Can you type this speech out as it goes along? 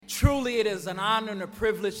Truly, it is an honor and a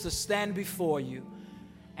privilege to stand before you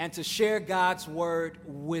and to share God's word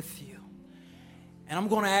with you. And I'm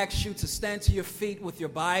going to ask you to stand to your feet with your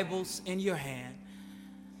Bibles in your hand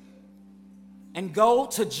and go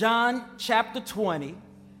to John chapter 20,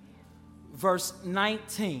 verse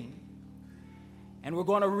 19. And we're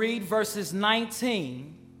going to read verses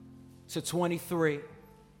 19 to 23.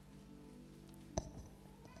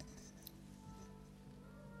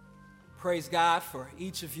 Praise God for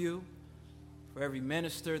each of you, for every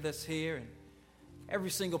minister that's here, and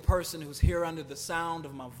every single person who's here under the sound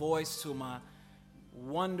of my voice, to my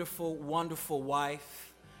wonderful, wonderful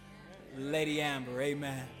wife, Lady Amber.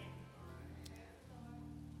 Amen.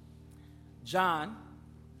 John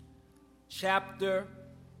chapter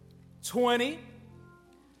 20,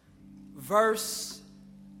 verse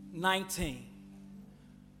 19.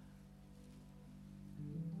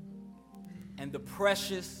 And the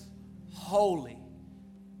precious, holy,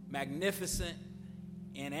 magnificent,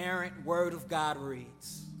 inerrant word of God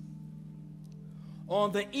reads,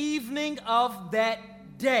 on the evening of that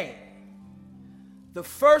day, the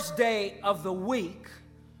first day of the week,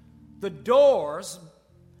 the doors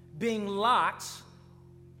being locked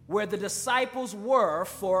where the disciples were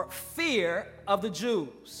for fear of the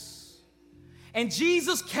Jews. And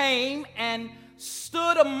Jesus came and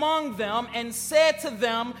stood among them and said to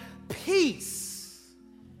them, peace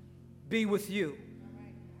be with you.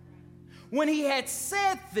 When he had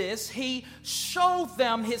said this, he showed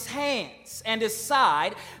them his hands and his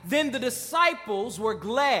side. Then the disciples were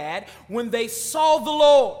glad when they saw the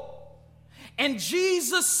Lord. And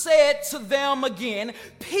Jesus said to them again,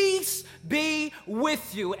 peace be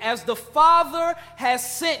with you. As the Father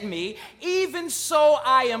has sent me, even so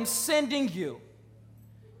I am sending you.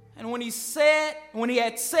 And when he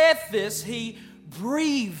had said this, he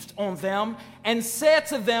breathed on them and said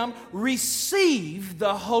to them, receive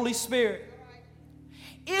the Holy Spirit.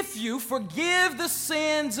 If you forgive the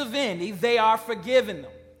sins of any, they are forgiven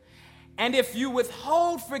them. And if you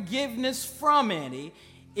withhold forgiveness from any,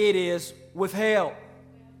 it is withheld.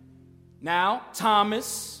 Now,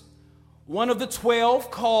 Thomas, one of the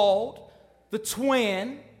 12 called the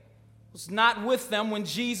twin, was not with them when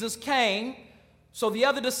Jesus came. So the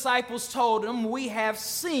other disciples told him, we have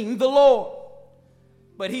seen the Lord.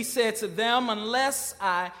 But he said to them, unless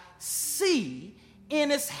I see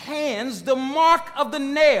in his hands the mark of the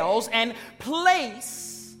nails and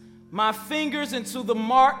place my fingers into the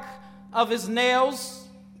mark of his nails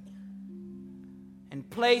and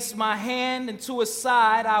place my hand into his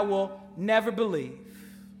side, I will never believe.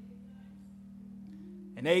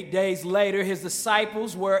 And 8 days later, his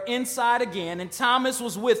disciples were inside again, and Thomas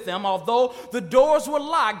was with them. Although the doors were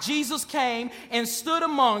locked, Jesus came and stood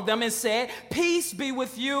among them and said, peace be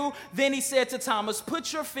with you. Then he said to Thomas,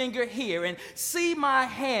 put your finger here and see my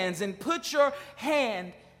hands, and put your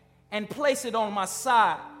hand and place it on my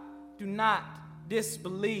side. Do not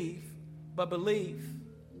disbelieve, but believe.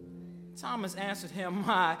 Thomas answered him,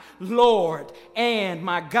 my Lord and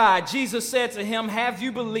my God. Jesus said to him, have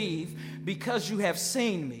you believed because you have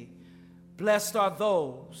seen me? Blessed are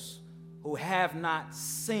those who have not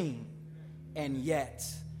seen and yet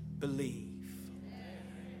believe.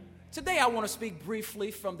 Today I want to speak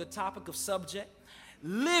briefly from the topic of subject,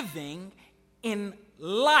 living in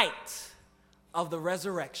light of the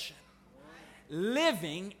resurrection.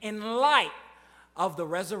 Living in light of the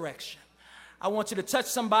resurrection. I want you to touch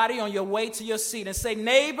somebody on your way to your seat and say,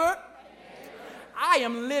 neighbor, I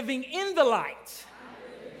am living in the light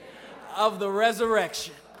of the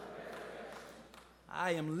resurrection.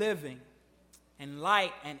 I am living in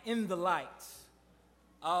light and in the light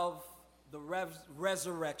of the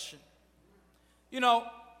resurrection. You know,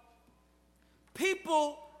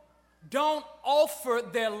 people don't offer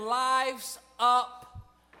their lives up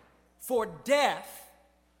for death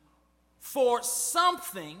for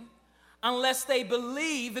something unless they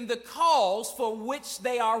believe in the cause for which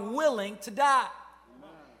they are willing to die.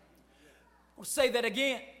 I'll say that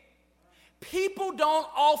again. People don't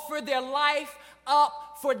offer their life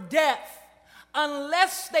up for death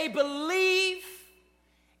unless they believe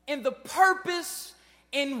in the purpose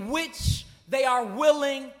in which they are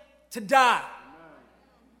willing to die.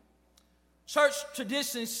 Church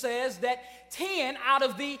tradition says that 10 out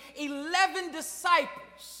of the 11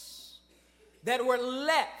 disciples that were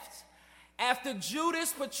left after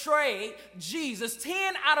Judas betrayed Jesus,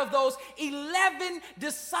 10 out of those 11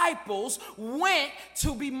 disciples went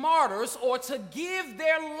to be martyrs or to give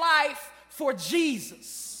their life for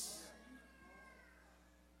Jesus.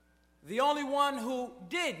 The only one who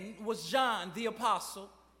didn't was John the Apostle.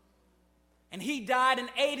 And he died in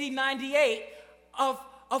AD 98 of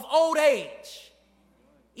old age.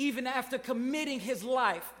 even after committing his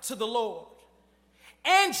life to the Lord.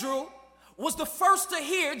 Andrew was the first to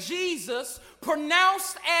hear Jesus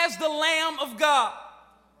pronounced as the Lamb of God.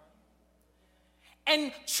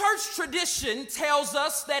 And church tradition tells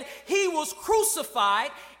us that he was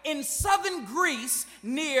crucified in southern Greece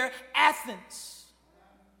near Athens.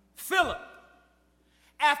 Philip,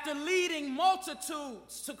 after leading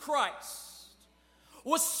multitudes to Christ,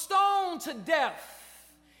 was stoned to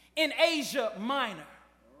death in Asia Minor.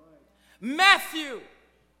 Matthew,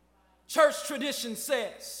 church tradition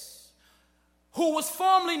says, who was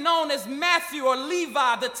formerly known as Matthew or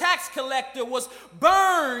Levi, the tax collector, was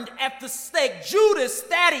burned at the stake. Judas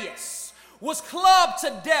Thaddeus was clubbed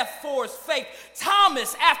to death for his faith.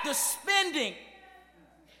 Thomas, after spending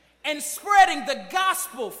and spreading the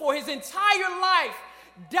gospel for his entire life,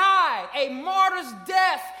 died a martyr's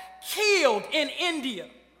death, killed in India.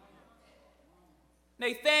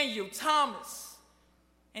 Nathaniel, Thomas,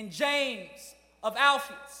 and James of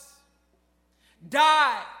Alphaeus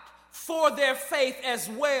died for their faith as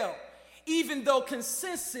well, even though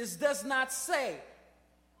consensus does not say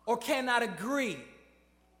or cannot agree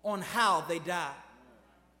on how they died.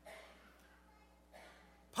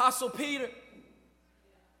 Apostle Peter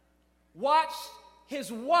watched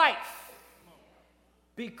his wife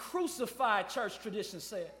be crucified, church tradition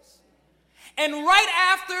says. And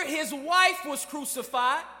right after his wife was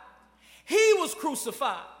crucified, he was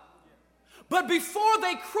crucified. But before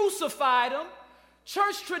they crucified him,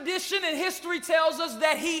 church tradition and history tells us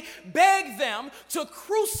that he begged them to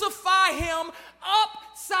crucify him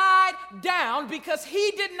upside down because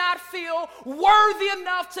he did not feel worthy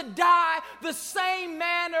enough to die the same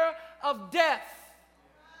manner of death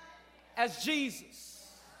as Jesus.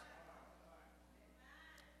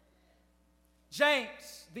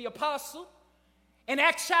 James, the apostle, in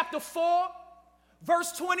Acts chapter 4,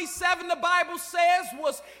 verse 27, the Bible says,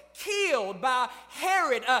 was killed by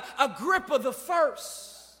Herod Agrippa I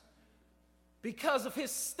because of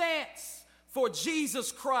his stance for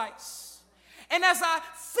Jesus Christ. And as I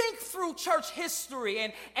think through church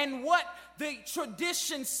history and what the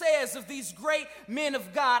tradition says of these great men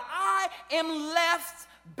of God, I am left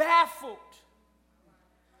baffled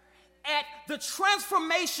at the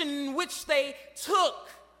transformation in which they took.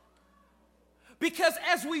 Because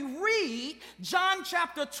as we read John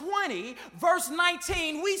chapter 20, verse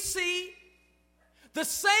 19, we see the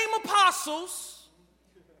same apostles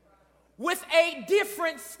with a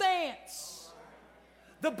different stance.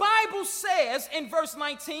 The Bible says in verse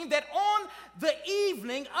 19 that on the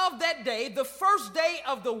evening of that day, the first day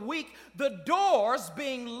of the week, the doors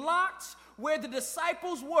being locked where the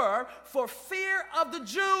disciples were for fear of the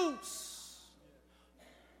Jews.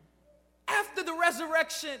 After the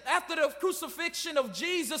resurrection, after the crucifixion of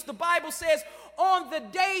Jesus, the Bible says on the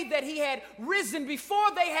day that he had risen,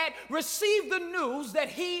 before they had received the news that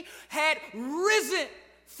he had risen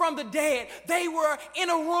from the dead, they were in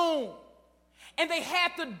a room and they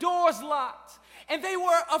had the doors locked. And they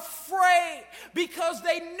were afraid because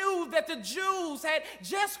they knew that the Jews had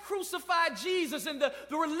just crucified Jesus and the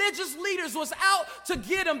religious leaders was out to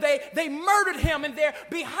get him. They murdered him, and they're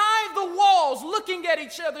behind the walls looking at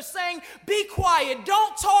each other saying, "Be quiet,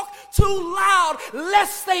 don't talk too loud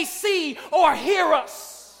lest they see or hear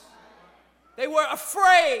us." They were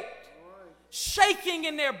afraid, shaking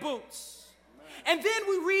in their boots. And then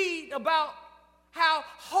we read about how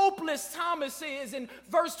hopeless Thomas is in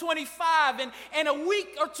verse 25. And a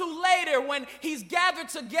week or two later, when he's gathered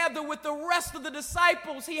together with the rest of the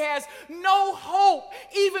disciples, he has no hope.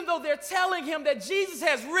 Even though they're telling him that Jesus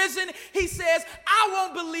has risen, he says, "I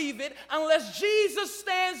won't believe it unless Jesus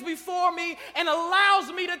stands before me and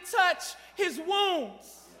allows me to touch his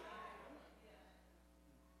wounds."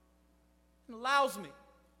 And allows me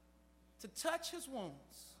to touch his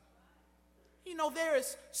wounds. You know, there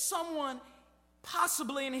is someone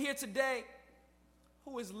possibly in here today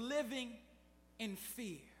who is living in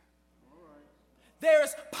fear. There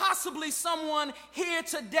is possibly someone here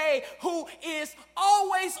today who is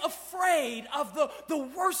always afraid of the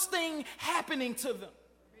worst thing happening to them.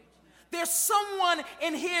 There's someone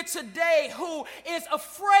in here today who is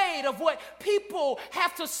afraid of what people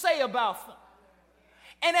have to say about them.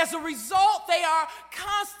 And as a result, they are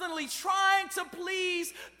constantly trying to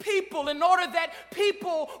please people in order that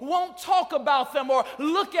people won't talk about them or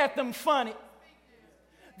look at them funny.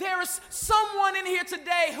 There is someone in here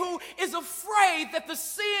today who is afraid that the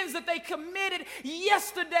sins that they committed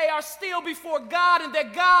yesterday are still before God and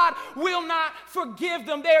that God will not forgive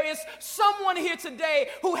them. There is someone here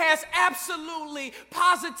today who has absolutely,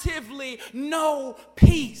 positively no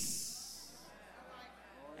peace.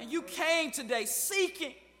 And you came today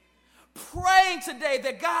seeking praying today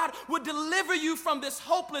that God would deliver you from this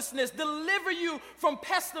hopelessness, deliver you from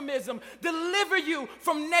pessimism, deliver you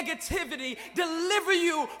from negativity, deliver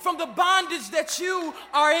you from the bondage that you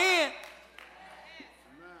are in. Amen.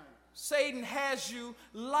 Satan has you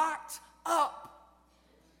locked up,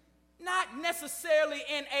 not necessarily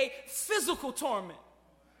in a physical torment,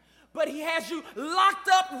 but he has you locked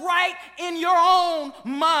up right in your own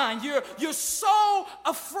mind. You're so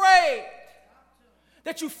afraid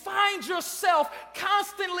that you find yourself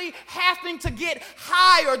constantly having to get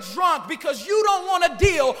high or drunk because you don't want to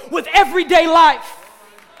deal with everyday life.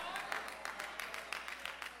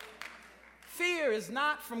 Fear is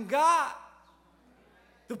not from God.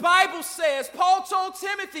 The Bible says, Paul told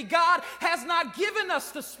Timothy, God has not given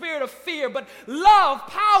us the spirit of fear, but love,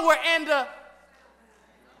 power, and a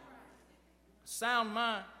sound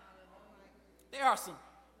mind. There are some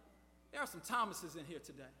Thomases in here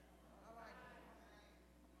today.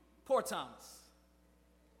 Poor Thomas.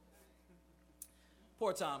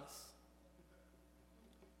 Poor Thomas.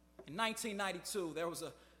 In 1992, there was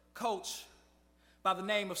a coach by the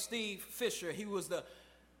name of Steve Fisher. He was the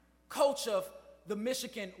coach of the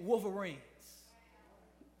Michigan Wolverines.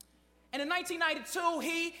 And in 1992,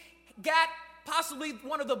 he got possibly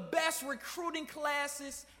one of the best recruiting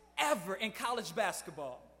classes ever in college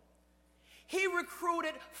basketball. He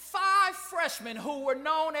recruited 5 freshmen who were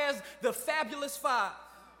known as the Fabulous Five.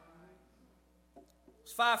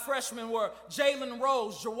 5 freshmen were Jalen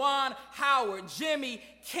Rose, Juwan Howard, Jimmy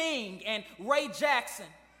King, and Ray Jackson,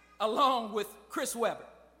 along with Chris Webber.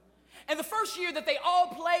 And the first year that they all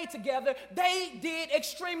played together, they did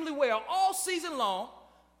extremely well. All season long,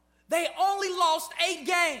 they only lost 8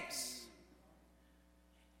 games.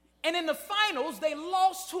 And in the finals, they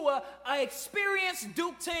lost to an experienced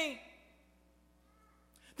Duke team.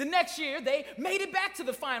 The next year, they made it back to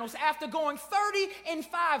the finals after going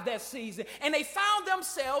 30-5 that season. And they found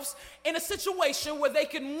themselves in a situation where they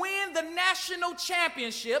could win the national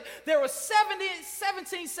championship. There were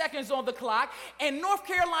 17 seconds on the clock, and North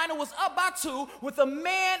Carolina was up by 2 with a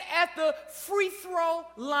man at the free throw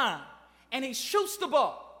line. And he shoots the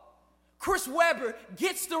ball. Chris Webber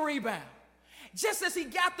gets the rebound. Just as he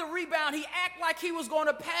got the rebound, he acted like he was going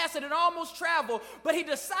to pass it and almost travel, but he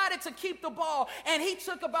decided to keep the ball, and he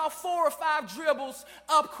took about 4 or 5 dribbles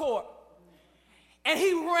up court. And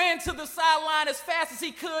he ran to the sideline as fast as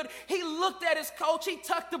he could. He looked at his coach, he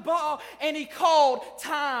tucked the ball, and he called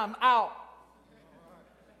time out.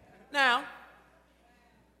 Now,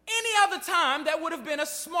 any other time, that would have been a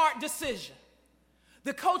smart decision.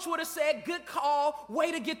 The coach would have said, good call,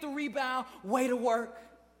 way to get the rebound, way to work.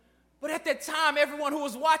 But at that time, everyone who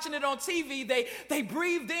was watching it on TV, they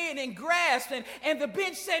breathed in and grasped, and the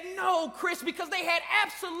bench said, no, Chris, because they had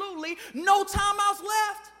absolutely no timeouts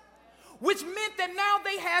left, which meant that now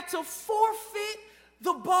they had to forfeit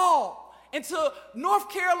the ball into North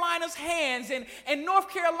Carolina's hands, and North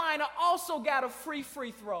Carolina also got a free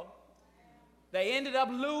throw. They ended up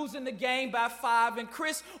losing the game by 5, and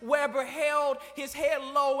Chris Webber held his head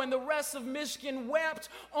low, and the rest of Michigan wept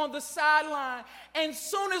on the sideline. And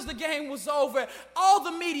soon as the game was over, all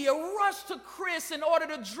the media rushed to Chris in order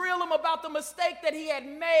to drill him about the mistake that he had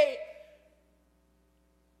made.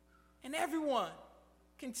 And everyone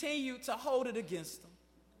continued to hold it against him.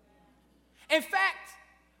 In fact,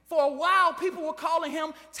 for a while, people were calling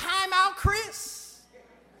him Timeout Chris.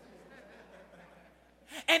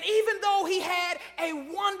 And even though he had a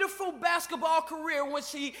wonderful basketball career,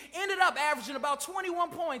 which he ended up averaging about 21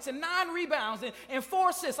 points and 9 rebounds and 4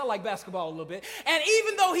 assists, I like basketball a little bit, and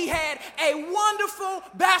even though he had a wonderful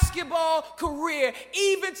basketball career,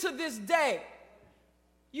 even to this day,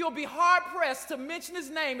 you'll be hard-pressed to mention his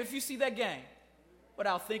name if you see that game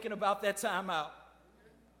without thinking about that timeout.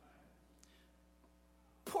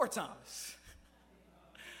 Poor Thomas.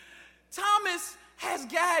 Thomas has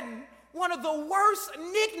gotten one of the worst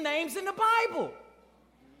nicknames in the Bible.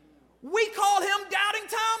 We call him Doubting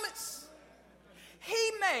Thomas.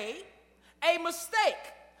 He made a mistake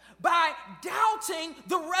by doubting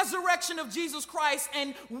the resurrection of Jesus Christ,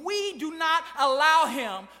 and we do not allow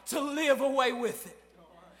him to live away with it.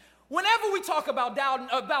 Whenever we talk about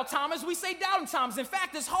Thomas, we say Doubting Thomas. In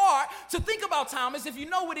fact, it's hard to think about Thomas if you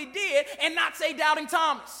know what he did and not say Doubting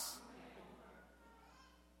Thomas.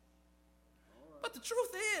 But the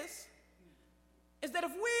truth is that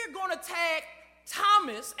if we're going to tag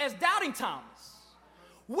Thomas as Doubting Thomas,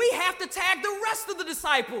 we have to tag the rest of the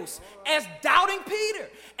disciples as Doubting Peter,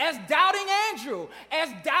 as Doubting Andrew, as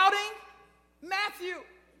Doubting Matthew.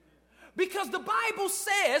 Because the Bible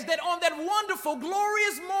says that on that wonderful,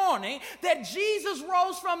 glorious morning that Jesus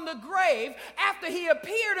rose from the grave, after he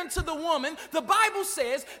appeared unto the woman, the Bible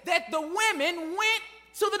says that the women went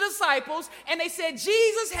to the disciples and they said,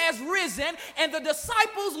 Jesus has risen. And the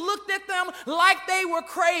disciples looked at them like they were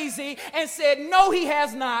crazy and said, no, he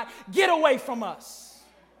has not. Get away from us.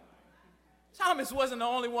 Thomas wasn't the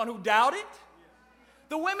only one who doubted.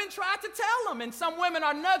 The women tried to tell him, and some women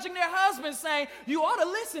are nudging their husbands saying, you ought to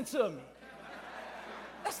listen to me.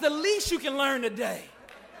 That's the least you can learn today.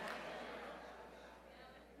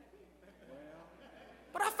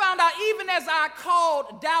 But I found out even as I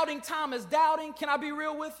called doubting Thomas doubting, can I be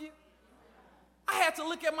real with you? I had to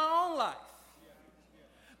look at my own life.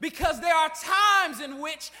 Because there are times in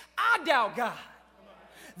which I doubt God.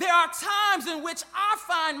 There are times in which I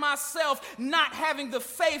find myself not having the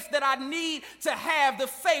faith that I need to have, the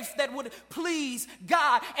faith that would please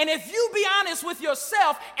God. And if you be honest with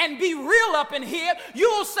yourself and be real up in here, you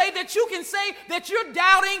will say that you can say that you're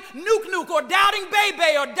doubting Nuke or doubting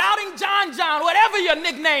Bebe or doubting John, whatever your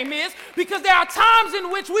nickname is, because there are times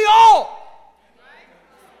in which we all.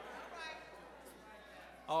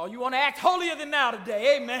 Oh, you want to act holier than thou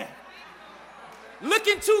today, amen.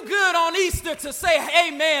 Looking too good on Easter to say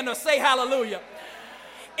amen or say hallelujah.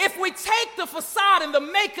 If we take the facade and the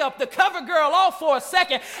makeup, the cover girl off for a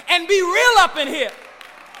second and be real up in here,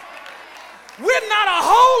 we're not a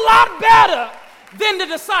whole lot better than the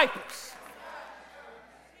disciples.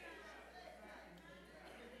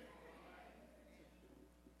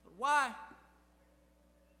 Why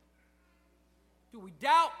do we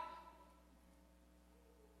doubt?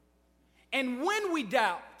 And when we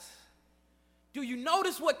doubt, do you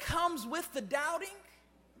notice what comes with the doubting?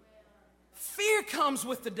 Fear comes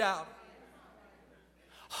with the doubting.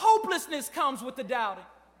 Hopelessness comes with the doubting.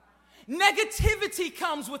 Negativity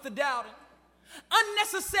comes with the doubting.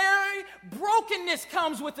 Unnecessary brokenness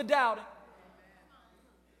comes with the doubting.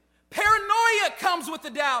 Paranoia comes with the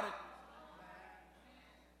doubting.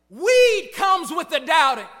 Weed comes with the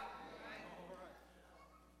doubting.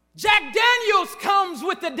 Jack Daniels comes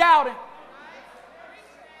with the doubting.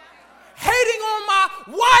 Hating on my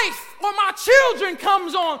wife or my children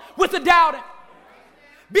comes on with the doubting.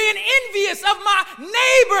 Being envious of my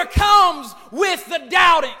neighbor comes with the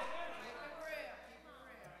doubting.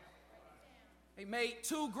 They made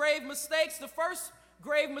two grave mistakes. The first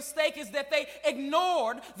grave mistake is that they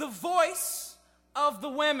ignored the voice of the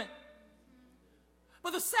women.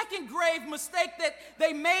 But the second grave mistake that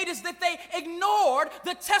they made is that they ignored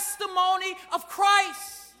the testimony of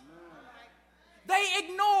Christ. They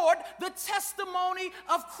ignored the testimony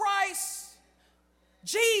of Christ.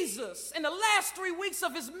 Jesus, in the last 3 weeks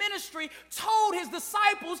of his ministry, told his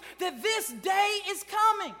disciples that this day is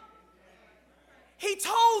coming. He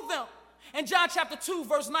told them. In John chapter 2,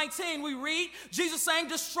 verse 19, we read, Jesus saying,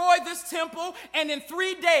 destroy this temple, and in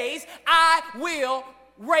 3 days I will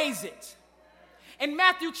raise it. In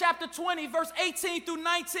Matthew chapter 20, verse 18 through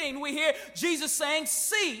 19, we hear Jesus saying,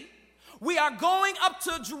 see, we are going up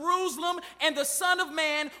to Jerusalem, and the Son of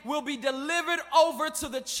Man will be delivered over to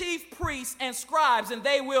the chief priests and scribes, and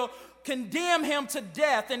they will condemn him to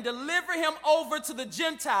death and deliver him over to the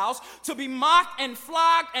Gentiles to be mocked and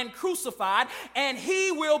flogged and crucified, and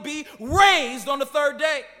he will be raised on the third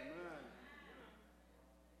day.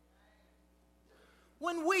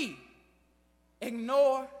 When we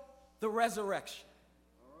ignore the resurrection,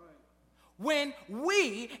 when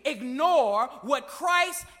we ignore what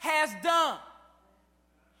Christ has done,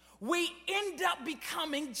 we end up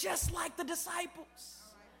becoming just like the disciples.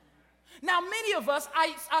 Now, many of us,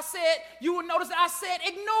 I said, you will notice that I said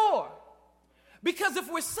ignore. Because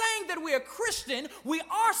if we're saying that we're a Christian, we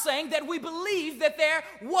are saying that we believe that there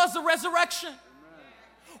was a resurrection.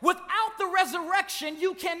 Amen. Without the resurrection,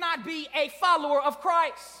 you cannot be a follower of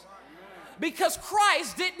Christ. Amen. Because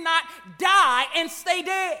Christ did not die and stay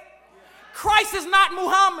dead. Christ is not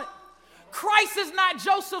Muhammad. Christ is not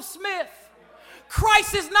Joseph Smith.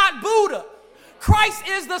 Christ is not Buddha. Christ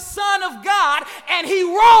is the Son of God, and he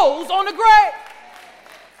rose on the grave.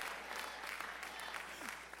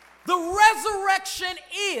 The resurrection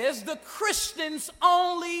is the Christian's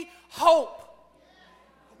only hope.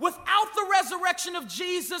 Without the resurrection of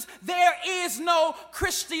Jesus, there is no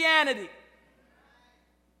Christianity.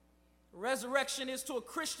 Resurrection is to a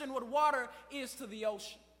Christian what water is to the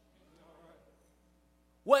ocean.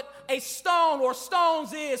 What a stone or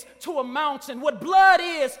stones is to a mountain, what blood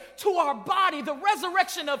is to our body. The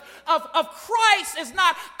resurrection of Christ is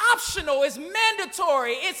not optional, it's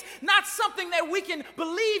mandatory. It's not something that we can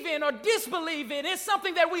believe in or disbelieve in. It's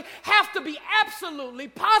something that we have to be absolutely,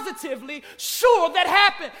 positively sure that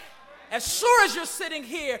happened. As sure as you're sitting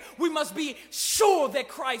here, we must be sure that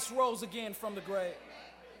Christ rose again from the grave.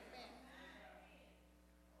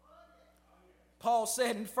 Paul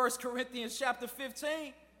said in 1 Corinthians chapter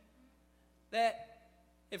 15 that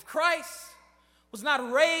if Christ was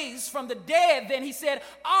not raised from the dead, then he said,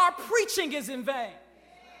 our preaching is in vain.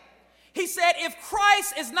 He said, if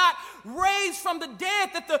Christ is not raised from the dead,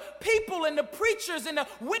 that the people and the preachers and the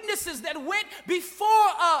witnesses that went before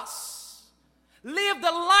us lived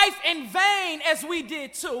a life in vain as we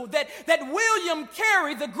did too. That William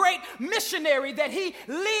Carey, the great missionary, that he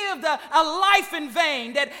lived a life in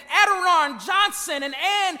vain. That Adoniram Johnson and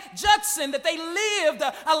Ann Judson, that they lived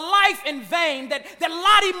a life in vain. That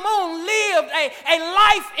Lottie Moon lived a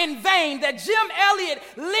life in vain. That Jim Elliot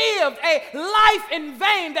lived a life in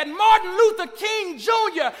vain. That Martin Luther King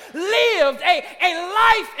Jr. lived a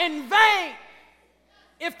life in vain.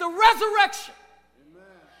 If the resurrection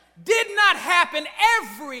did not happen,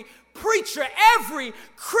 every preacher, every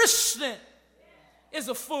Christian is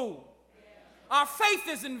a fool. Our faith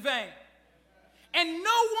is in vain. And no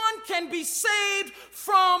one can be saved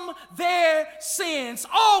from their sins.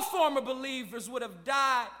 All former believers would have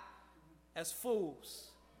died as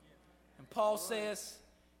fools. And Paul says,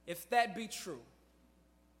 if that be true,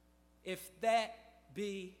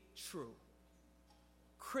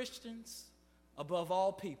 Christians, above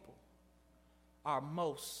all people, are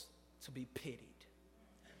most to be pitied.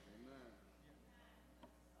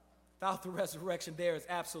 Without the resurrection, there is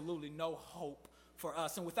absolutely no hope for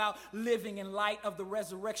us. And without living in light of the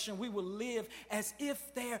resurrection, we will live as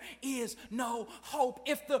if there is no hope.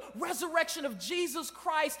 If the resurrection of Jesus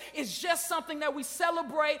Christ is just something that we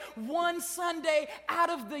celebrate one Sunday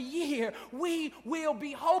out of the year, we will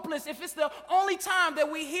be hopeless. If it's the only time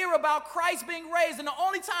that we hear about Christ being raised and the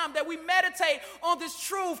only time that we meditate on this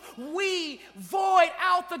truth, we void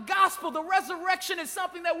out the gospel. The resurrection is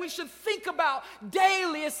something that we should think about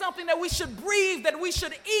daily. It's something that we should breathe, that we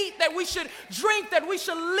should eat, that we should drink, that we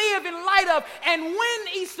should live in light of. And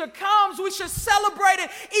when Easter comes, we should celebrate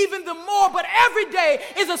it even the more. But every day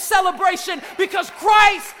is a celebration because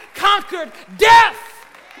Christ conquered death.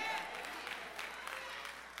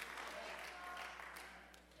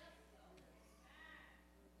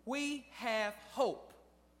 We have hope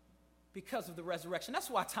because of the resurrection. That's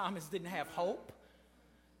why Thomas didn't have hope.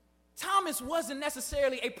 Thomas wasn't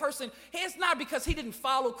necessarily a person, it's not because he didn't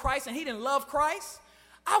follow Christ and he didn't love Christ.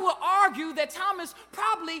 I will argue that Thomas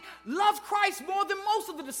probably loved Christ more than most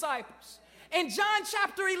of the disciples. In John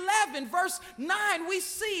chapter 11, verse 9, we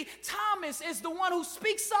see Thomas is the one who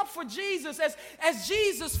speaks up for Jesus as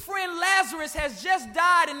Jesus' friend Lazarus has just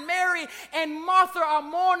died, and Mary and Martha are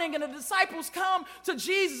mourning, and the disciples come to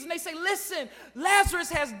Jesus and they say, listen,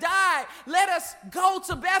 Lazarus has died. Let us go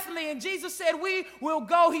to Bethany. And Jesus said, we will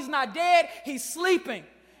go. He's not dead. He's sleeping.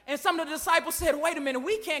 And some of the disciples said, wait a minute,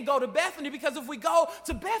 we can't go to Bethany because if we go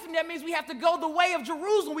to Bethany, that means we have to go the way of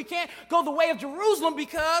Jerusalem. We can't go the way of Jerusalem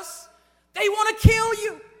because they want to kill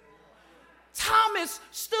you. Thomas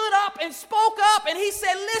stood up and spoke up and he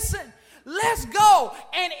said, listen, let's go.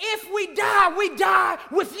 And if we die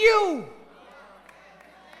with you.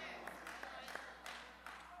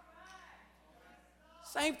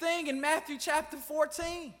 Same thing in Matthew chapter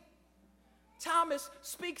 14. Thomas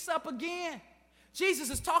speaks up again. Jesus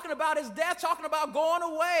is talking about his death, talking about going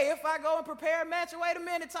away. If I go and prepare a mansion, wait a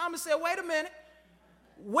minute. Thomas said, wait a minute.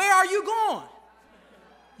 Where are you going?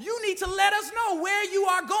 You need to let us know where you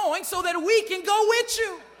are going so that we can go with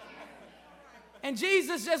you. And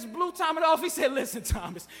Jesus just blew Thomas off. He said, listen,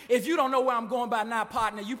 Thomas, if you don't know where I'm going by now,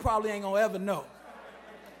 partner, you probably ain't going to ever know.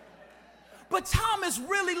 But Thomas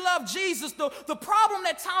really loved Jesus. The problem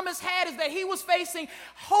that Thomas had is that he was facing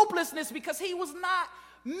hopelessness because he was not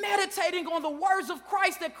meditating on the words of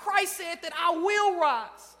Christ, that Christ said that I will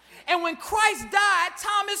rise. And when Christ died,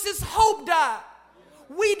 Thomas's hope died.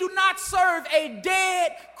 We do not serve a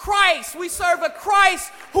dead Christ. We serve a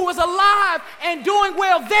Christ who is alive and doing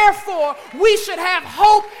well. Therefore, we should have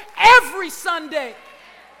hope every Sunday.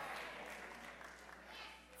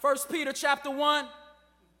 1 Peter chapter 1,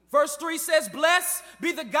 verse 3 says, blessed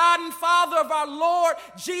be the God and Father of our Lord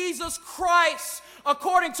Jesus Christ,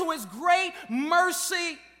 according to his great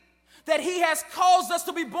mercy, that he has caused us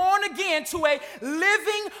to be born again to a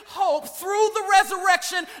living hope through the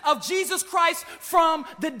resurrection of Jesus Christ from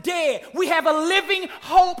the dead. We have a living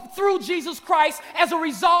hope through Jesus Christ as a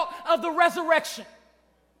result of the resurrection.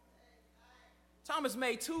 Thomas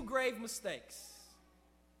made two grave mistakes.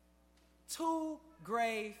 Two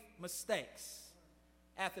grave mistakes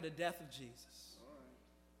after the death of Jesus.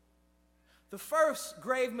 The first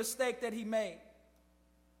grave mistake that he made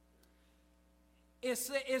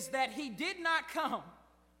is that he did not come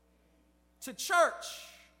to church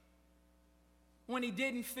when he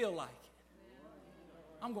didn't feel like it.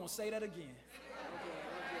 I'm going to say that again.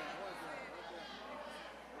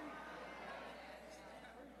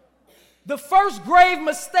 The first grave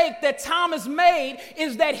mistake that Thomas made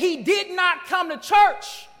is that he did not come to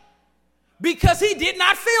church because he did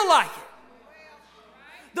not feel like it.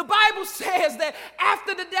 The Bible says that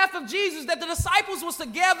after the death of Jesus, that the disciples was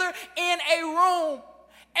together in a room,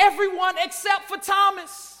 everyone except for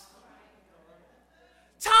Thomas.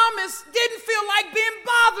 Thomas didn't feel like being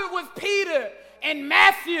bothered with Peter and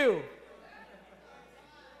Matthew.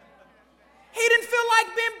 He didn't feel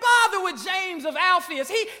like being bothered with James of Alphaeus.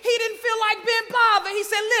 He didn't feel like being bothered. He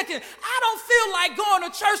said, look, I don't feel like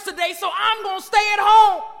going to church today, so I'm going to stay at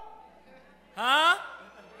home. Huh?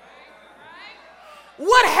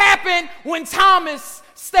 What happened when Thomas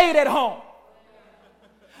stayed at home?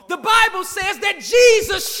 The Bible says that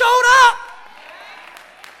Jesus showed up.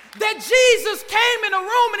 That Jesus came in a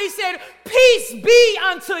room and he said, peace be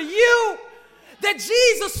unto you. That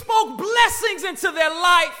Jesus spoke blessings into their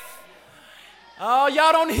life. Oh,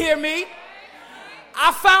 y'all don't hear me.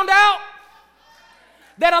 I found out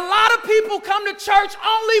that a lot of people come to church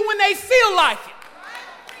only when they feel like it.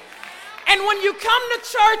 And when you come to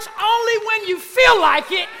church only when you feel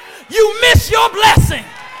like it, you miss your blessing.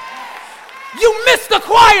 You miss the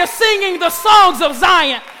choir singing the songs of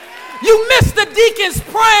Zion. You miss the deacons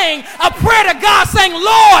praying a prayer to God saying,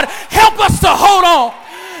 Lord, help us to hold on.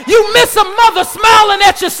 You miss a mother smiling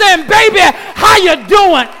at you saying, baby, how you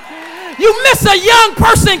doing? You miss a young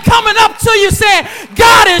person coming up to you saying,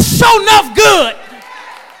 God is sure enough good.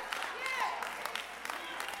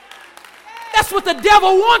 That's what the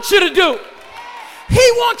devil wants you to do.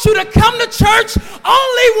 He wants you to come to church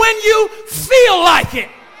only when you feel like it.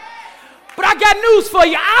 But I got news for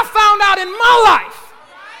you. I found out in my life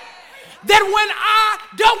that when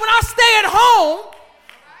I stay at home,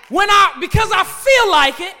 because I feel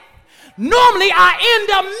like it, normally I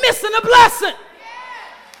end up missing a blessing.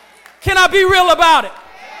 Can I be real about it?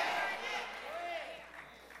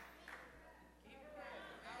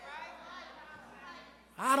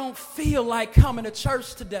 I don't feel like coming to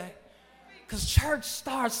church today because church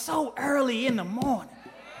starts so early in the morning.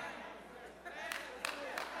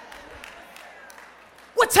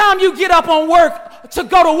 What time you get up on work to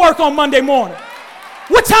go to work on Monday morning?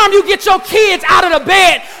 What time you get your kids out of the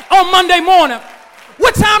bed on Monday morning?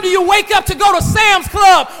 What time do you wake up to go to Sam's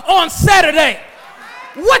Club on Saturday?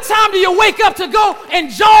 What time do you wake up to go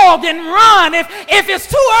and jog and run? If it's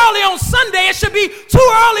too early on Sunday, it should be too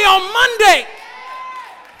early on Monday.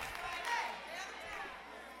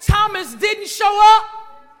 Thomas didn't show up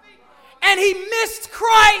and he missed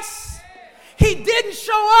Christ. He didn't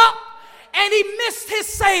show up and he missed his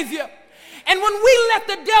Savior. And when we let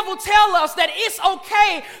the devil tell us that it's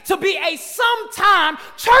okay to be a sometime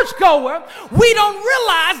churchgoer, we don't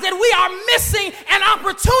realize that we are missing an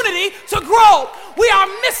opportunity to grow. We are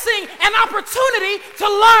missing an opportunity to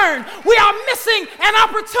learn. We are missing an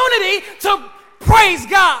opportunity to praise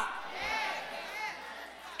God.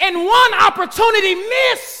 And one opportunity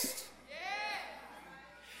missed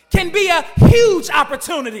can be a huge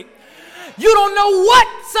opportunity. You don't know what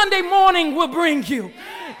Sunday morning will bring you.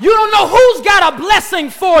 You don't know who's got a blessing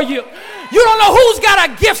for you. You don't know who's got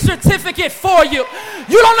a gift certificate for you.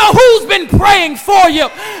 You don't know who's been praying for you.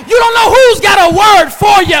 You don't know who's got a word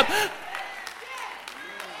for you.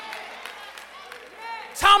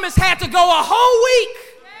 Thomas had to go a whole week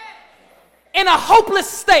in a hopeless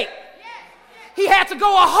state. He had to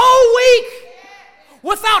go a whole week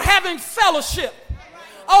without having fellowship.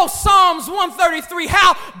 Oh, Psalms 133,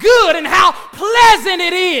 how good and how pleasant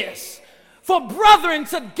it is for brethren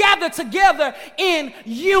to gather together in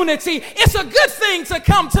unity. It's a good thing to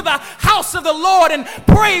come to the house of the Lord and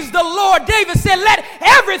praise the Lord. David said, let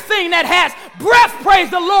everything that has breath praise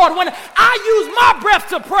the Lord. When I use my breath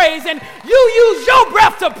to praise and you use your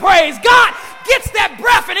breath to praise, God gets that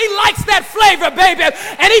breath and he likes that flavor, baby.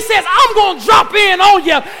 And he says, I'm going to drop in on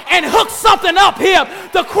you and hook something up here.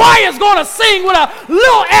 The choir's going to sing with a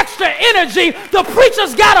little extra energy. The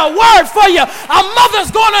preacher's got a word for you. A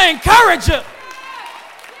mother's going to encourage you.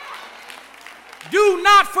 Do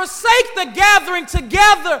not forsake the gathering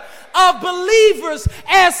together of believers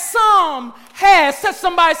as some has. Let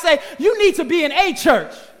somebody say, you need to be in a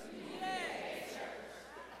church.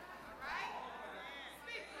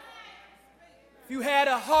 You had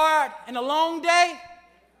a hard and a long day,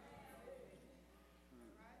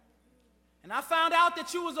 and I found out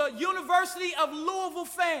that you was a University of Louisville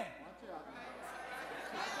fan.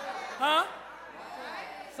 Huh?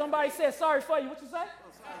 Somebody said sorry for you. What you say?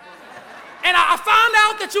 And I found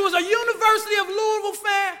out that you was a University of Louisville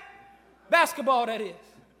fan. Basketball, that is.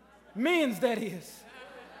 Men's, that is.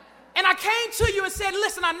 And I came to you and said,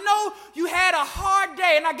 listen, I know you had a hard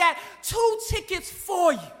day, and I got 2 tickets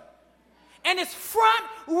for you. And it's front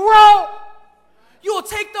row. You'll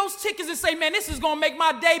take those tickets and say, man, this is going to make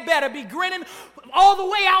my day better. Be grinning all the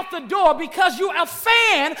way out the door because you're a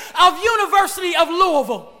fan of University of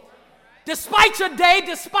Louisville. Despite your day,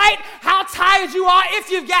 despite how tired you are, if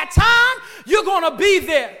you've got time, you're going to be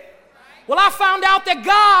there. Well, I found out that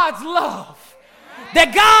God's love,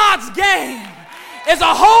 that God's game is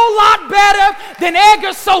a whole lot better than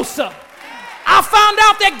Edgar Sosa. I found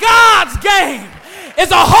out that God's game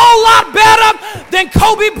is a whole lot better than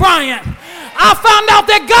Kobe Bryant. I found out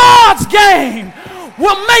that God's game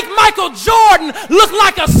will make Michael Jordan look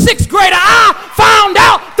like a 6th grader. I found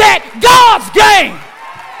out that God's game.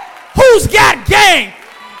 Who's got game?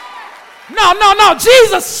 No.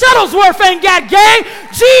 Jesus Shuttlesworth ain't got game.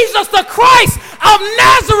 Jesus the Christ of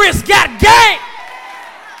Nazareth got game.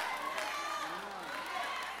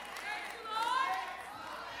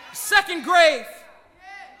 Second grave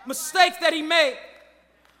mistake that he made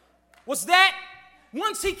was that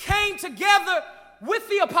once he came together with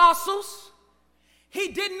the apostles, he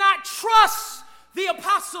did not trust the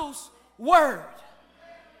apostles' word.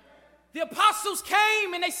 The apostles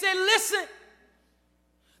came and they said, listen,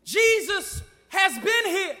 Jesus has been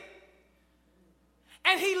here.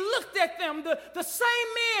 And he looked at them, the same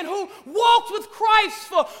men who walked with Christ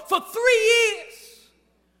for 3 years,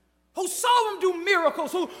 who saw him do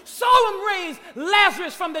miracles, who saw him raise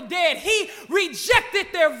Lazarus from the dead. He rejected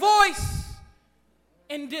their voice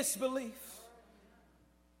in disbelief.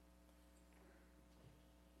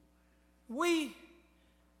 We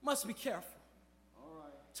must be careful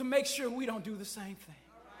to make sure we don't do the same thing.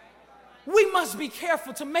 We must be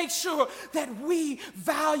careful to make sure that we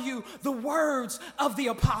value the words of the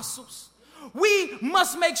apostles. We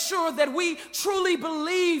must make sure that we truly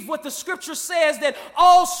believe what the scripture says, that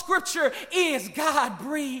all scripture is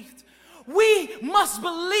God-breathed. We must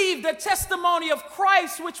believe the testimony of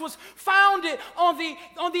Christ, which was founded on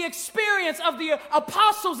the experience of the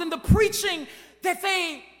apostles and the preaching that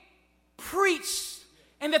they preached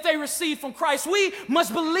and that they received from Christ. We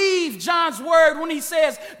must believe John's word when he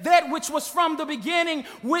says that which was from the beginning,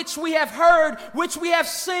 which we have heard, which we have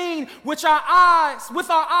seen, with our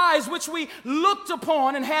eyes, which we looked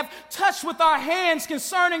upon and have touched with our hands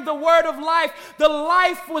concerning the word of life. The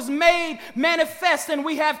life was made manifest, and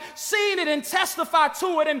we have seen it and testified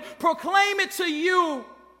to it and proclaim it to you,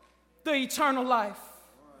 the eternal life,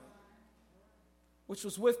 which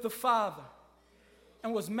was with the Father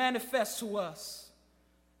and was manifest to us,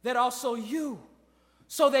 that also you,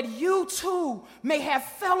 so that you too may have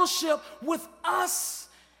fellowship with us.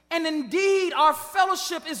 And indeed, our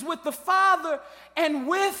fellowship is with the Father and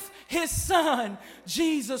with his Son,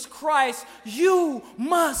 Jesus Christ. You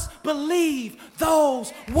must believe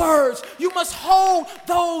those words. You must hold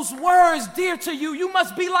those words dear to you. You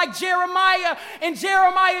must be like Jeremiah. In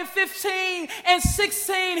Jeremiah 15 and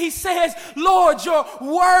 16, he says, Lord, your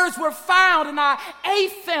words were found and I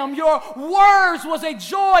ate them. Your words was a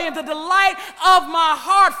joy and the delight of my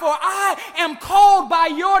heart, for I am called by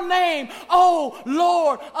your name, O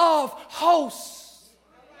Lord of hosts.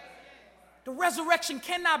 The resurrection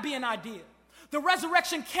cannot be an idea. The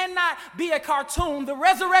resurrection cannot be a cartoon. The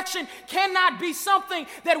resurrection cannot be something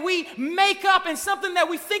that we make up and something that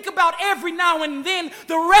we think about every now and then.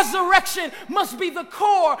 The resurrection must be the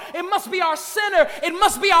core. It must be our center. It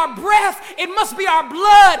must be our breath. It must be our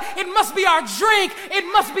blood. It must be our drink. It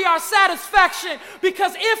must be our satisfaction.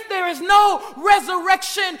 Because if there is no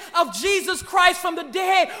resurrection of Jesus Christ from the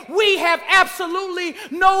dead, we have absolutely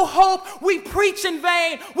no hope. We preach in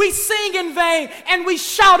vain. We sing in vain. And we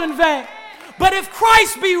shout in vain. But if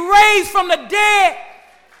Christ be raised from the dead,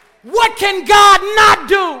 what can God not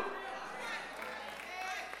do?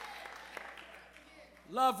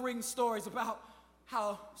 Love reading stories about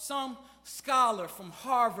how some scholar from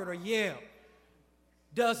Harvard or Yale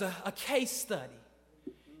does a case study.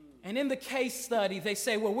 And in the case study, they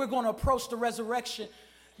say, well, we're going to approach the resurrection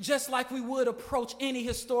just like we would approach any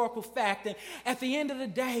historical fact. And at the end of the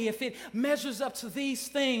day, if it measures up to these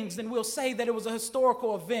things, then we'll say that it was a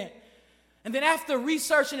historical event. And then after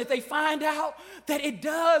researching it, they find out that it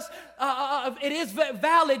is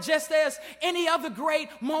valid just as any other great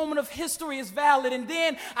moment of history is valid. And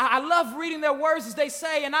then I love reading their words as they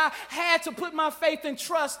say, and I had to put my faith and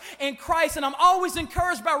trust in Christ. And I'm always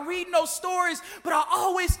encouraged by reading those stories, but I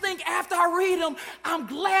always think after I read them, I'm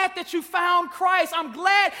glad that you found Christ. I'm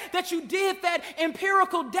glad that you did that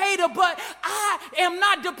empirical data, but I am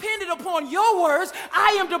not dependent upon your words.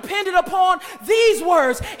 I am dependent upon these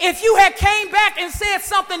words. If you had came came back and said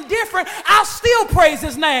something different, I'll still praise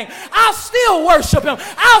his name. I'll still worship him.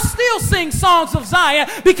 I'll still sing songs of Zion,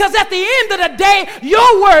 because at the end of the day,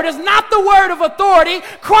 your word is not the word of authority.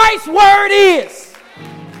 Christ's word is.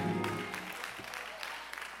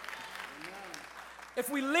 If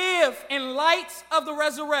we live in light of the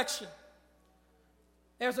resurrection,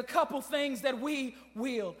 there's a couple things that we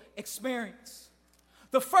will experience.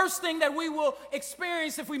 The first thing that we will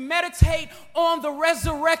experience if we meditate on the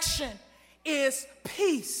resurrection is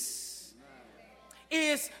peace.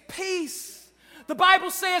 Is peace. The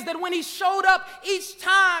Bible says that when he showed up each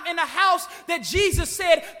time in the house, that Jesus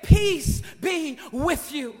said, "Peace be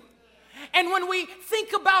with you." And when we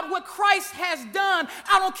think about what Christ has done,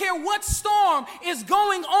 I don't care what storm is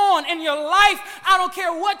going on in your life, I don't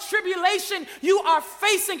care what tribulation you are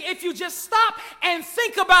facing, if you just stop and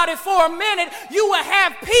think about it for a minute, you will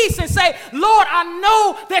have peace and say, "Lord, I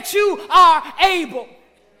know that you are able."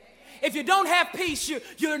 If you don't have peace,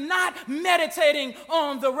 you're not meditating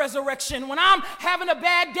on the resurrection. When I'm having a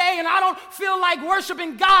bad day and I don't feel like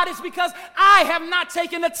worshiping God, it's because I have not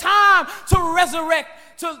taken the time to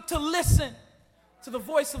resurrect, to listen to the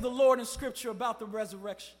voice of the Lord in Scripture about the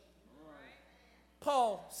resurrection.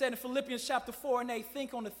 Paul said in Philippians chapter 4 and 8,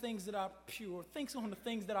 think on the things that are pure. Think on the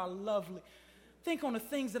things that are lovely. Think on the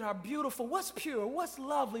things that are beautiful. What's pure? What's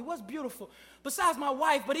lovely? What's beautiful? Besides my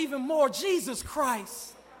wife, but even more, Jesus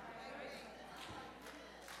Christ.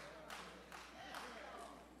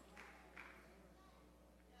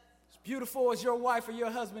 Beautiful as your wife or your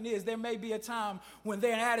husband is, there may be a time when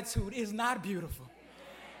their attitude is not beautiful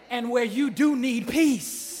and where you do need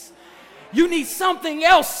peace. You need something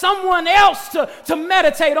else, someone else to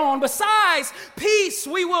meditate on. Besides peace,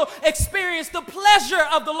 we will experience the pleasure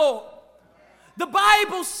of the Lord. The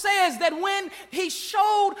Bible says that when he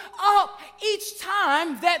showed up each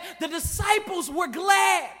time, that the disciples were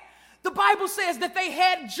glad. The Bible says that they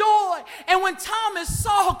had joy. And when Thomas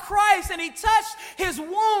saw Christ and he touched his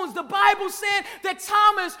wounds, the Bible said that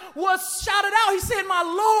Thomas was shouted out. He said, "My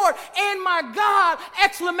Lord and my God!"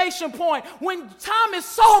 Exclamation point. When Thomas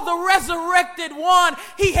saw the resurrected one,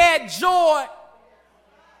 he had joy.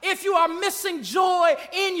 If you are missing joy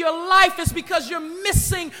in your life, it's because you're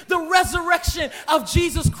missing the resurrection of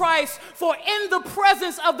Jesus Christ. For in the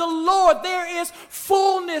presence of the Lord, there is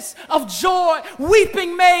fullness of joy.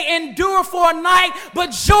 Weeping may endure for a night, but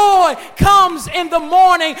joy comes in the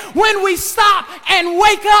morning. When we stop and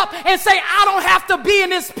wake up and say, "I don't have to be in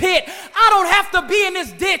this pit. I don't have to be in this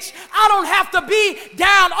ditch. I don't have to be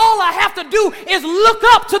down. All I have to do is look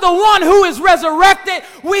up to the one who is resurrected,"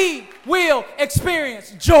 we will experience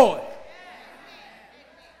joy.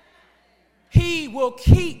 He will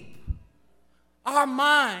keep our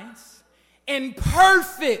minds in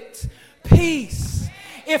perfect peace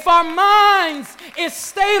if our minds is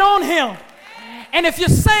stayed on him. And if you're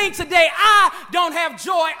saying today, "I don't have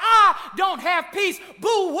joy, I don't have peace,"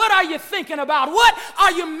 boo, what are you thinking about? What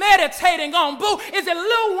are you meditating on? Boo, is it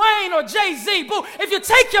Lil Wayne or Jay-Z? Boo, if you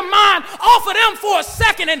take your mind off of them for a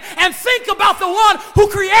second and think about the one who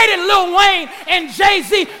created Lil Wayne and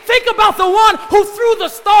Jay-Z, think about the one who threw the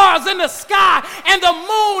stars in the sky and the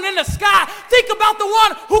moon in the sky. Think about the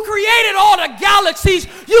one who created all the galaxies.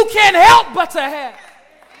 You can't help but to have.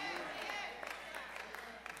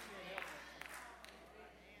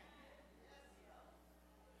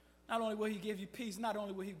 Not only will he give you peace, not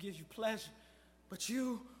only will he give you pleasure, but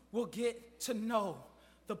you will get to know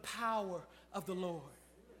the power of the Lord.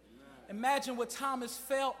 Imagine what Thomas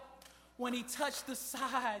felt when he touched the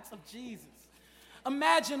sides of Jesus.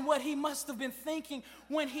 Imagine what he must have been thinking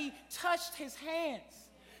when he touched his hands.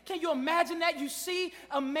 Can you imagine that? You see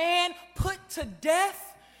a man put to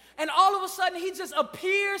death, and all of a sudden he just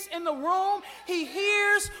appears in the room. He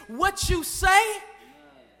hears what you say.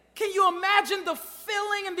 Can you imagine the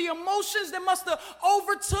feeling and the emotions that must have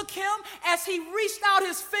overtook him as he reached out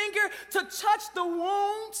his finger to touch the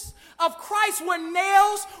wounds of Christ, where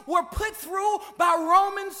nails were put through by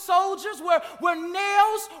Roman soldiers, where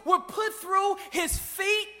nails were put through his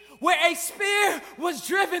feet, where a spear was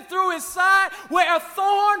driven through his side, where a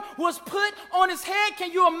thorn was put on his head?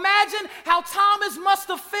 Can you imagine how Thomas must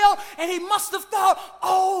have felt? And he must have thought,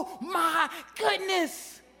 "Oh my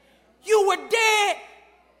goodness, you were dead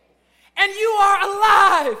and you are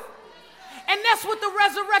alive." And that's what the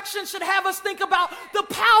resurrection should have us think about, the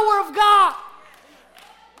power of God.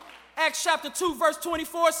 Acts chapter 2 verse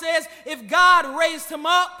 24 says, "If God raised him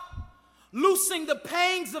up, loosing the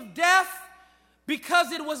pangs of death,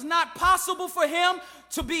 because it was not possible for him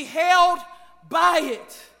to be held by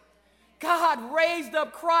it." God raised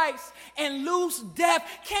up Christ and loosed death.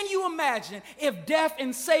 Can you imagine if death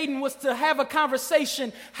and Satan was to have a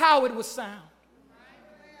conversation, how it would sound?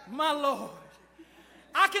 My Lord.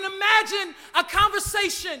 I can imagine a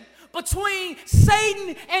conversation between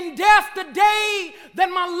Satan and death the day that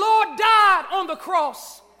my Lord died on the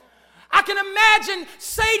cross. I can imagine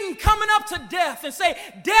Satan coming up to death and say,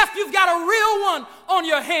 death, you've got a real one on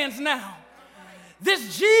your hands now.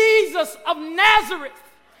 This Jesus of Nazareth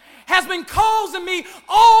has been causing me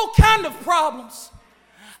all kind of problems.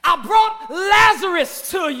 I brought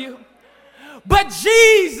Lazarus to you, but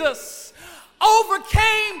Jesus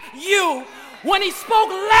overcame you when he spoke,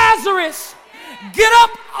 Lazarus, get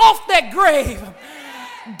up off that grave.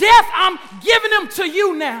 Death, I'm giving him to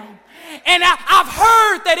you now. And I've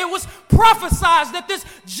heard that it was prophesied that this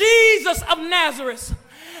Jesus of Nazareth,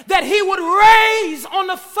 that he would raise on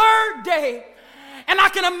the third day. And I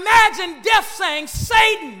can imagine death saying,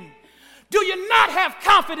 Satan, do you not have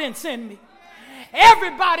confidence in me?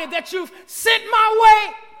 Everybody that you've sent my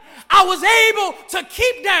way, I was able to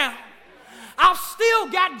keep down. I've still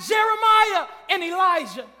got Jeremiah and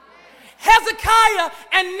Elijah, Hezekiah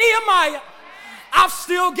and Nehemiah. I've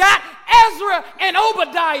still got Ezra and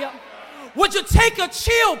Obadiah. Would you take a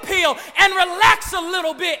chill pill and relax a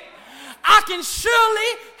little bit? I can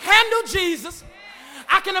surely handle Jesus.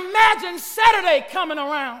 I can imagine Saturday coming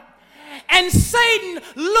around and Satan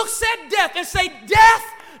looks at death and say, death,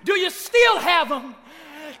 do you still have him?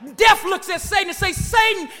 Death looks at Satan and says,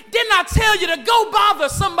 Satan, didn't I tell you to go bother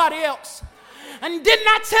somebody else? And didn't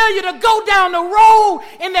I tell you to go down the road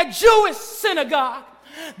in that Jewish synagogue?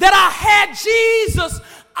 That I had Jesus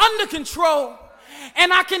under control.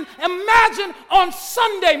 And I can imagine on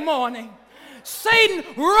Sunday morning, Satan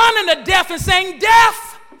running to death and saying,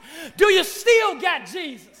 death, do you still got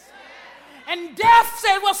Jesus? And death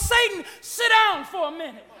said, well, Satan, sit down for a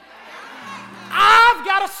minute. I've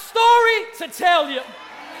got a story to tell you.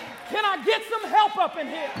 Can I get some help up in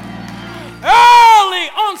here? Early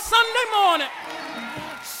on Sunday morning,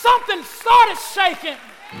 something started shaking.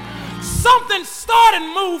 Something started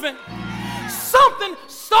moving. Something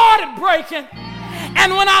started breaking.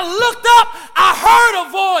 And when I looked up, I heard a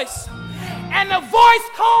voice. And the voice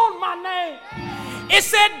called my name. It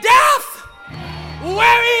said, death,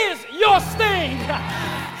 where is your sting?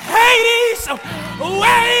 Hades,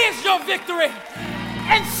 where is your victory?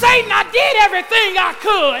 And Satan, I did everything I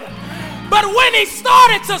could. But when he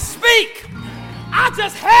started to speak, I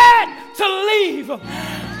just had to leave.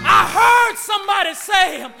 I heard somebody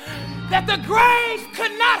say that the grave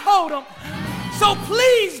could not hold him. So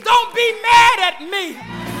please don't be mad at me.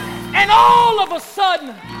 And all of a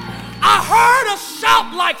sudden, I heard a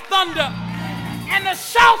shout like thunder. And the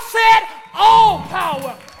shout said, all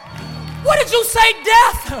power. What did you say,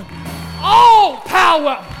 death? All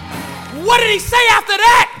power. What did he say after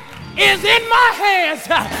that? Is in my hands.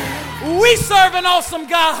 We serve an awesome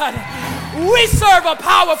God. We serve a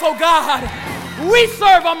powerful God. We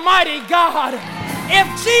serve a mighty God. If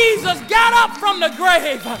Jesus got up from the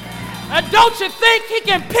grave, don't you think he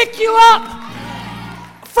can pick you up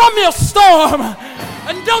from your storm?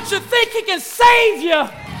 And don't you think he can save you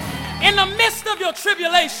in the midst of your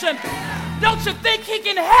tribulation? Don't you think he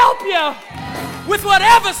can help you with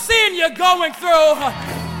whatever sin you're going through?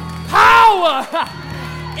 Power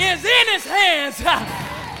is in his hands.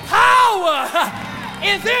 Power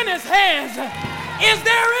is in his hands. Is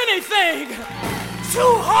there anything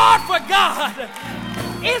too hard for God?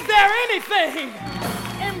 Is there anything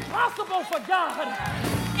impossible for God?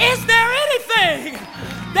 Is there anything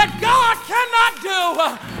that God cannot do?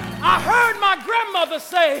 I heard my grandmother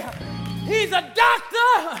say, he's a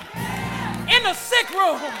doctor in the sick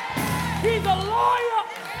room. He's a lawyer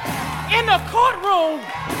in the courtroom.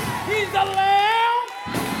 He's the Lamb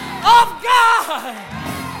of God.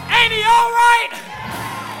 Ain't he all right?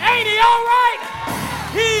 Ain't he all right?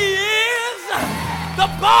 He is the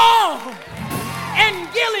balm in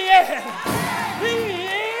Gilead. He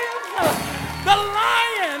is the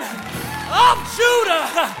Lion of Judah.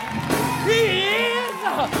 He is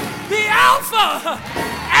the Alpha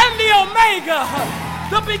and the Omega,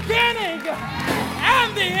 the beginning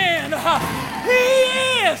and the end. He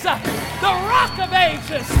is the Rock of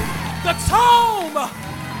Ages. The tomb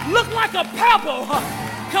looked like a pebble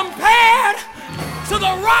compared to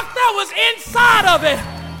the rock that was inside of it.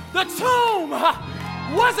 The tomb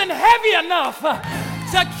wasn't heavy enough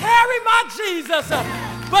to carry my Jesus,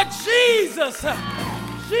 but Jesus,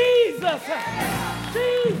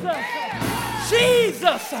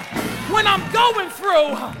 when I'm going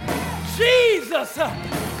through, Jesus,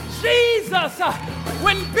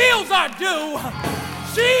 when bills are due,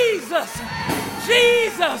 Jesus,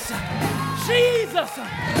 Jesus,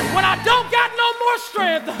 when I don't got no more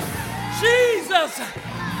strength. Jesus,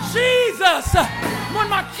 Jesus, when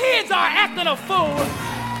my kids are acting a fool.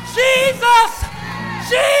 Jesus,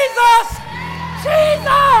 Jesus,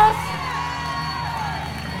 Jesus.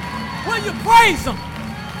 Will you praise him?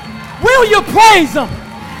 Will you praise him?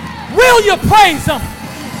 Will you praise him?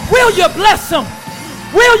 Will you bless him?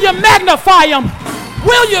 Will you magnify him?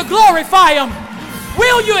 Will you glorify him?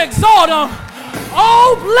 Will you exalt him?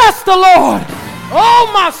 Oh, bless the Lord,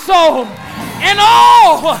 oh my soul, and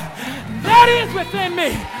all that is within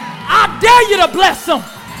me. I dare you to bless him.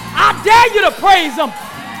 I dare you to praise him.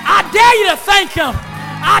 I dare you to thank him.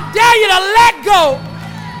 I dare you to let go.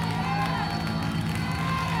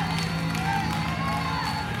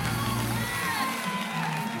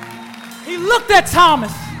 He looked at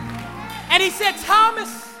Thomas and he said,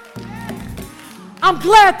 Thomas, I'm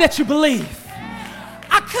glad that you believe.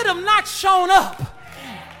 I could have not shown up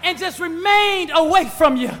and just remained away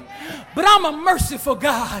from you, but I'm a merciful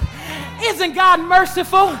God. Isn't God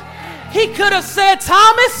merciful? He could have said,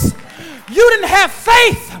 Thomas, you didn't have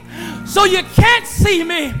faith, so you can't see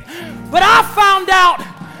me. But I found out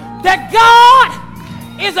that God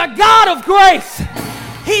is a God of grace.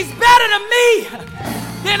 He's better to me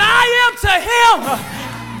than I am to him.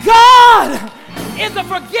 God is a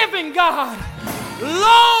forgiving God,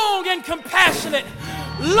 long and compassionate,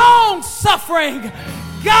 long suffering.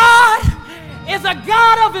 God is a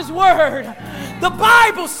God of his word. The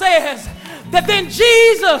Bible says that then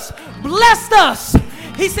Jesus blessed us.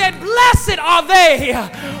 He said, blessed are they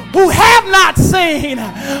who have not seen.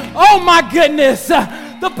 Oh my goodness.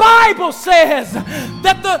 The Bible says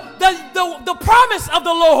that the promise of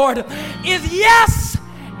the Lord is yes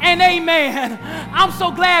and amen. I'm so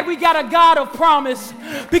glad we got a God of promise,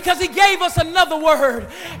 because he gave us another word.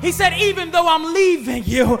 He said, even though I'm leaving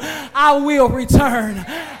you, I will return.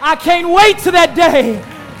 I can't wait to that day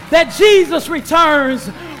that Jesus returns,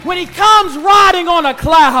 when he comes riding on a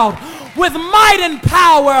cloud with might and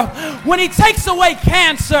power, when he takes away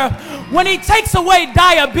cancer, when he takes away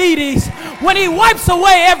diabetes, when he wipes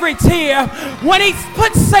away every tear, when he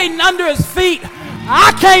puts Satan under his feet.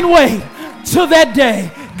 I can't wait till that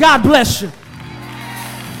day. God bless you.